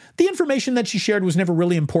what? The information that she shared was never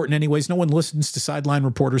really important anyways. No one listens to sideline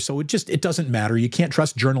reporters, so it doesn't matter. You can't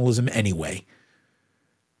trust journalism anyway.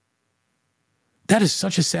 That is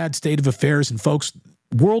such a sad state of affairs. And folks,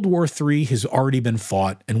 World War III has already been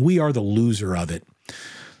fought, and we are the loser of it.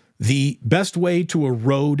 The best way to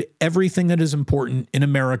erode everything that is important in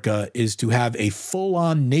America is to have a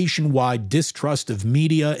full-on nationwide distrust of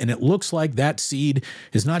media, and it looks like that seed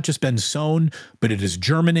has not just been sown, but it has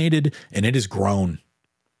germinated and it has grown.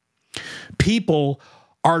 People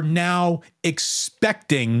are now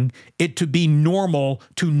expecting it to be normal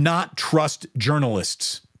to not trust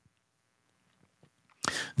journalists.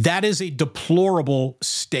 That is a deplorable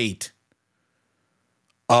state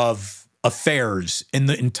of affairs in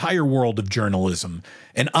the entire world of journalism.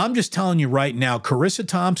 And I'm just telling you right now, Carissa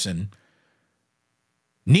Thompson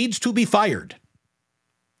needs to be fired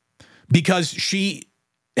because she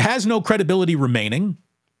has no credibility remaining.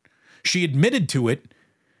 She admitted to it,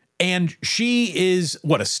 and she is,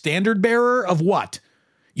 a standard bearer of what?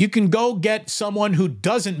 You can go get someone who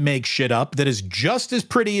doesn't make shit up, that is just as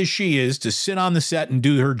pretty as she is, to sit on the set and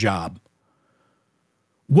do her job.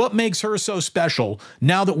 What makes her so special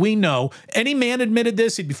now that we know any man admitted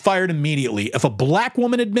this, he'd be fired immediately. If a black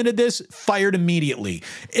woman admitted this, fired immediately.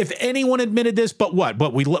 If anyone admitted this, but what?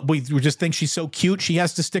 But we just think she's so cute, she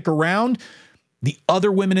has to stick around. The other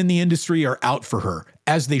women in the industry are out for her,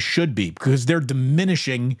 as they should be, because they're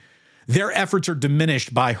diminishing. Their efforts are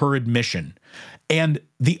diminished by her admission. And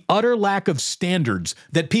the utter lack of standards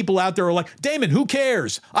that people out there are like, Damon, who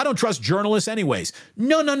cares? I don't trust journalists anyways.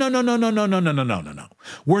 No.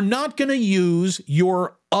 We're not going to use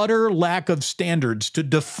your utter lack of standards to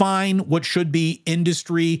define what should be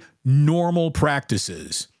industry normal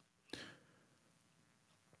practices.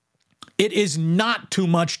 It is not too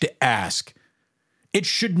much to ask. It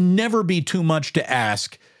should never be too much to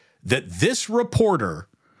ask that this reporter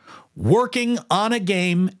working on a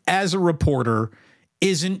game as a reporter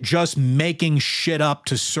isn't just making shit up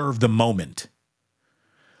to serve the moment.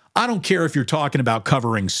 I don't care if you're talking about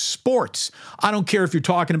covering sports. I don't care if you're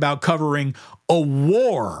talking about covering a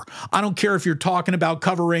war. I don't care if you're talking about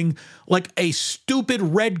covering like a stupid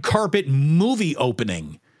red carpet movie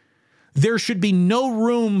opening. There should be no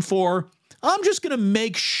room for, I'm just going to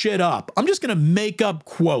make shit up. I'm just going to make up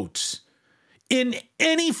quotes in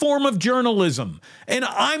any form of journalism. And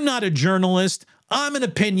I'm not a journalist. I'm an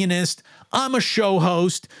opinionist. I'm a show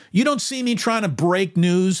host. You don't see me trying to break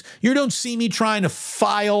news. You don't see me trying to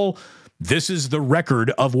file, this is the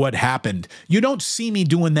record of what happened. You don't see me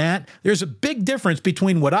doing that. There's a big difference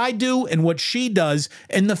between what I do and what she does.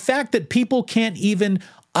 And the fact that people can't even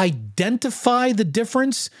identify the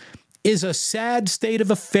difference is a sad state of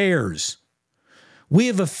affairs. We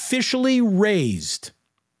have officially raised,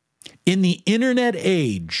 in the internet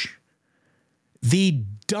age, the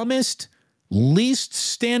dumbest, least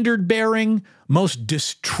standard-bearing, most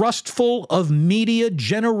distrustful of media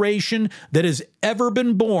generation that has ever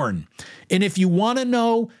been born. And if you want to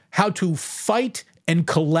know how to fight and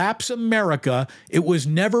collapse America, it was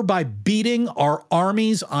never by beating our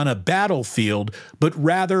armies on a battlefield, but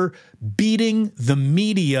rather beating the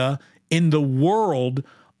media in the world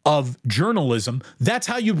of journalism. That's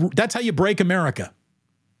how you break America.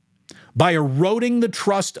 By eroding the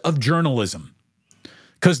trust of journalism.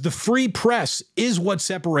 Because the free press is what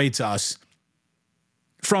separates us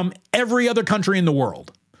from every other country in the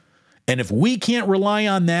world. And if we can't rely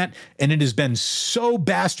on that, and it has been so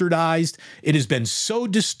bastardized, it has been so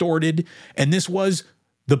distorted, and this was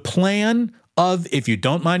the plan of, if you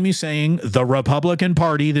don't mind me saying, the Republican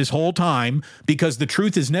Party this whole time, because the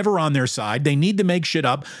truth is never on their side. They need to make shit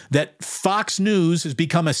up, that Fox News has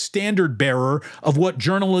become a standard bearer of what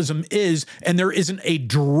journalism is, and there isn't a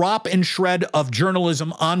drop and shred of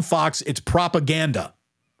journalism on Fox. It's propaganda.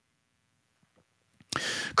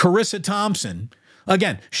 Carissa Thompson,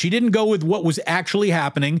 Again, she didn't go with what was actually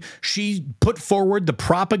happening. She put forward the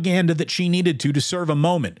propaganda that she needed to serve a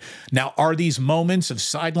moment. Now, are these moments of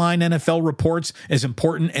sideline NFL reports as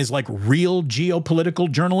important as like real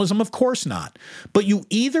geopolitical journalism? Of course not. But you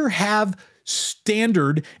either have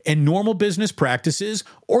standard and normal business practices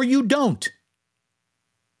or you don't.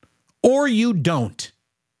 Or you don't.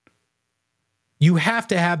 You have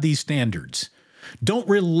to have these standards. Don't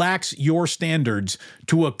relax your standards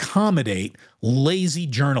to accommodate lazy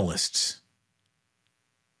journalists.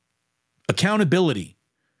 Accountability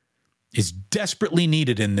is desperately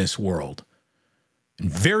needed in this world.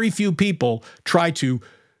 And very few people try to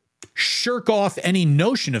shirk off any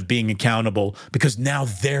notion of being accountable because now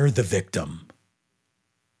they're the victim.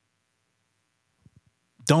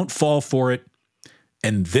 Don't fall for it.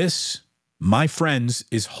 And this, my friends,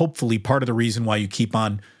 is hopefully part of the reason why you keep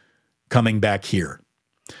on coming back here,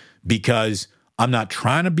 because I'm not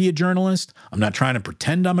trying to be a journalist. I'm not trying to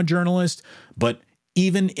pretend I'm a journalist, but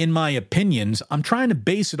even in my opinions, I'm trying to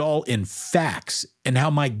base it all in facts and how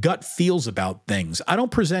my gut feels about things. I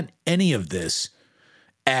don't present any of this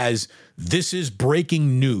as this is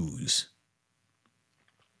breaking news.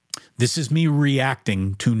 This is me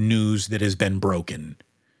reacting to news that has been broken.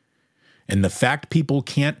 And the fact people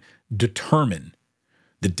can't determine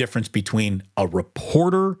the difference between a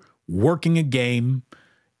reporter working a game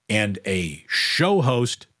and a show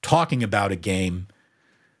host talking about a game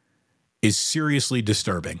is seriously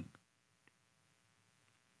disturbing.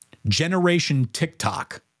 Generation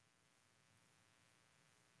TikTok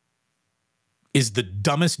is the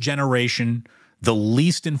dumbest generation, the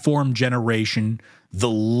least informed generation, the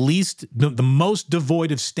most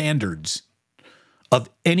devoid of standards of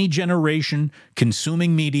any generation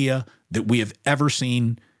consuming media that we have ever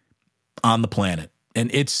seen on the planet. And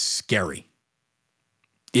it's scary.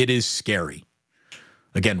 It is scary.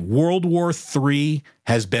 Again, World War III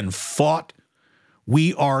has been fought.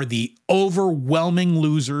 We are the overwhelming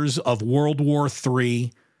losers of World War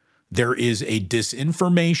III. There is a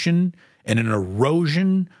disinformation and an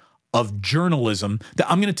erosion of journalism that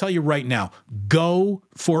I'm going to tell you right now. Go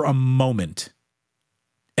for a moment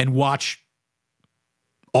and watch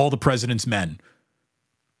All the President's Men.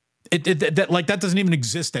 That doesn't even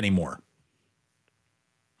exist anymore.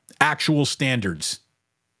 Actual standards.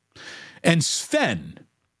 And Sven,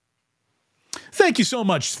 thank you so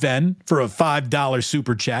much, Sven, for a $5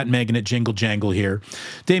 super chat, making it jingle jangle here.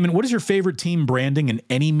 Damon, what is your favorite team branding in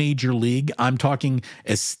any major league? I'm talking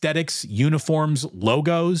aesthetics, uniforms,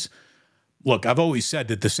 logos. Look, I've always said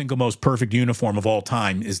that the single most perfect uniform of all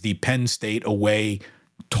time is the Penn State away,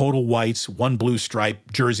 total whites, one blue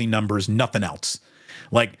stripe, jersey numbers, nothing else.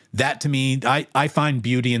 Like that to me, I find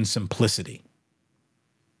beauty in simplicity.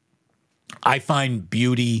 I find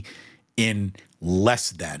beauty in less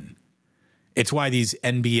than. It's why these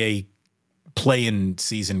NBA play-in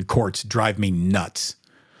season courts drive me nuts.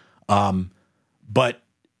 But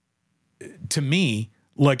to me,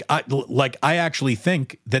 I actually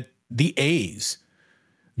think that the A's,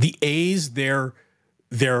 their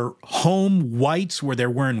home whites where they're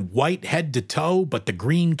wearing white head to toe, but the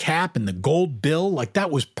green cap and the gold bill, like that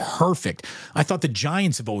was perfect. I thought the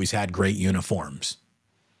Giants have always had great uniforms.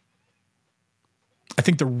 I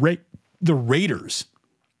think the Raiders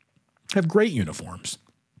have great uniforms.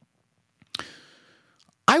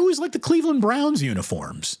 I always like the Cleveland Browns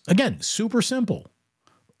uniforms. Again, super simple.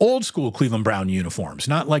 Old school Cleveland Brown uniforms.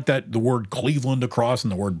 Not like that, the word Cleveland across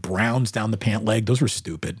and the word Browns down the pant leg. Those were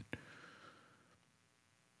stupid.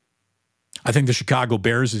 I think the Chicago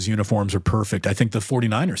Bears' uniforms are perfect. I think the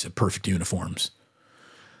 49ers have perfect uniforms.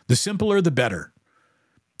 The simpler, the better.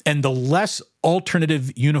 And the less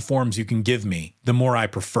alternative uniforms you can give me, the more I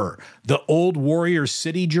prefer. The old Warrior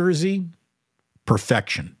City jersey,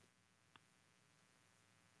 perfection.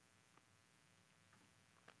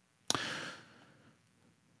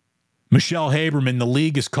 Michelle Haberman, the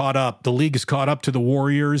league is caught up. The league is caught up to the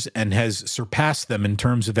Warriors and has surpassed them in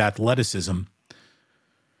terms of athleticism.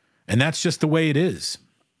 And that's just the way it is.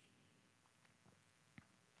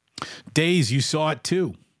 Days, you saw it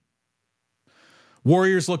too.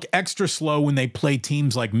 Warriors look extra slow when they play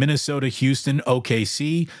teams like Minnesota, Houston,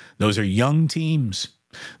 OKC. Those are young teams.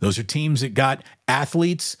 Those are teams that got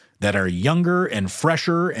athletes that are younger and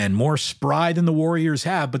fresher and more spry than the Warriors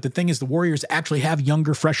have. But the thing is, the Warriors actually have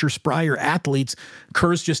younger, fresher, sprier athletes.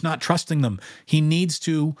 Kerr's just not trusting them. He needs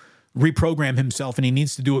to reprogram himself, and he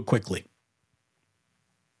needs to do it quickly.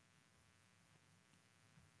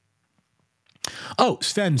 Oh,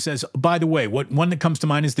 Sven says, by the way, one that comes to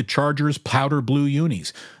mind is the Chargers powder blue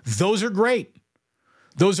unis. Those are great.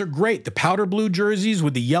 Those are great. The powder blue jerseys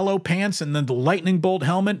with the yellow pants and then the lightning bolt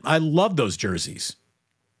helmet. I love those jerseys.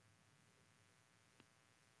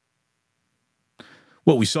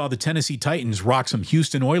 Well, we saw the Tennessee Titans rock some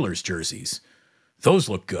Houston Oilers jerseys. Those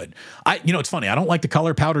look good. It's funny. I don't like the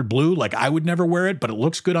color powdered blue. Like, I would never wear it, but it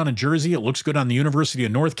looks good on a jersey. It looks good on the University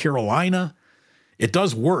of North Carolina. It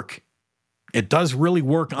does work. It does really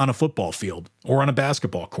work on a football field or on a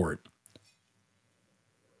basketball court.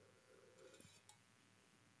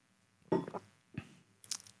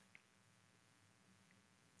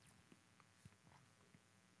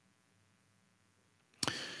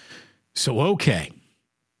 So, okay.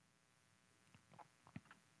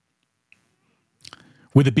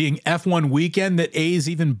 With it being F1 weekend, that A's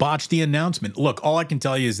even botched the announcement. Look, all I can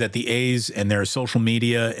tell you is that the A's and their social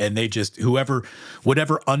media and they just,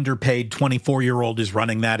 whatever underpaid 24-year-old is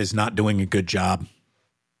running that is not doing a good job.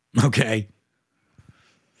 Okay?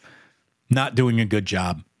 Not doing a good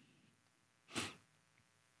job.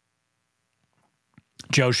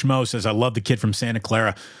 Joe Schmo says, I love the kid from Santa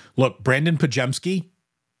Clara. Look, Brandon Pajemski,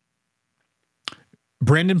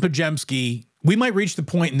 we might reach the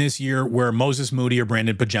point in this year where Moses Moody or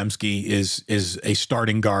Brandon Pajemski is a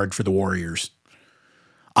starting guard for the Warriors.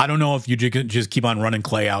 I don't know if you just keep on running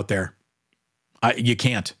Clay out there. You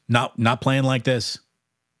can't. Not playing like this.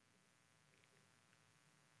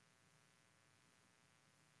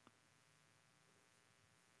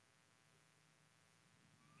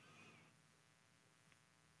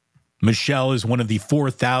 Michelle is one of the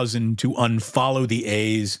 4,000 to unfollow the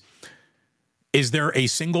A's. Is there a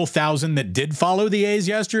single thousand that did follow the A's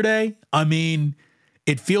yesterday? I mean,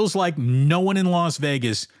 it feels like no one in Las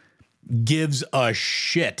Vegas gives a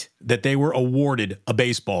shit that they were awarded a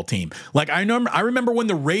baseball team. Like, I remember when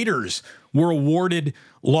the Raiders were awarded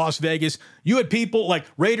Las Vegas, you had people like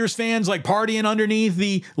Raiders fans like partying underneath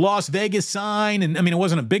the Las Vegas sign. And I mean, it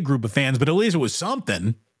wasn't a big group of fans, but at least it was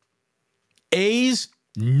something. A's,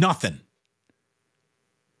 nothing.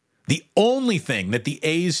 The only thing that the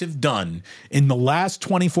A's have done in the last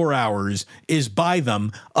 24 hours is buy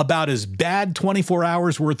them about as bad 24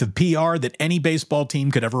 hours worth of PR that any baseball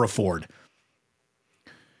team could ever afford.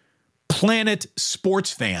 Planet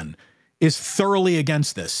Sports Fan is thoroughly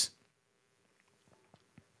against this.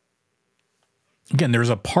 Again, there's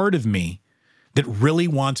a part of me that really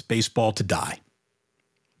wants baseball to die.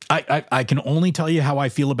 I can only tell you how I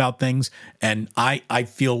feel about things, and I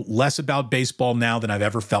feel less about baseball now than I've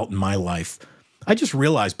ever felt in my life. I just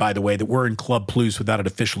realized, by the way, that we're in Club Plus without it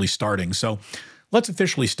officially starting, so let's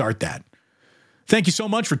officially start that. Thank you so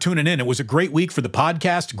much for tuning in. It was a great week for the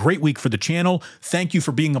podcast, great week for the channel. Thank you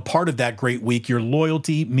for being a part of that great week. Your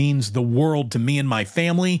loyalty means the world to me and my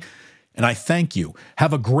family, and I thank you.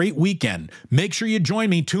 Have a great weekend. Make sure you join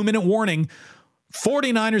me. 2-minute warning.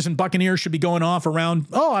 49ers and Buccaneers should be going off around,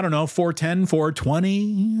 4:10,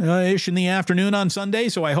 4:20-ish in the afternoon on Sunday.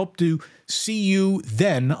 So I hope to see you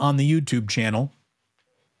then on the YouTube channel.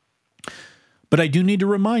 But I do need to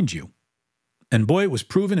remind you, and boy, it was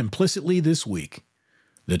proven implicitly this week,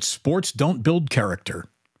 that sports don't build character.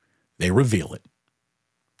 They reveal it.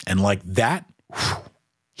 And like that,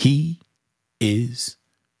 he is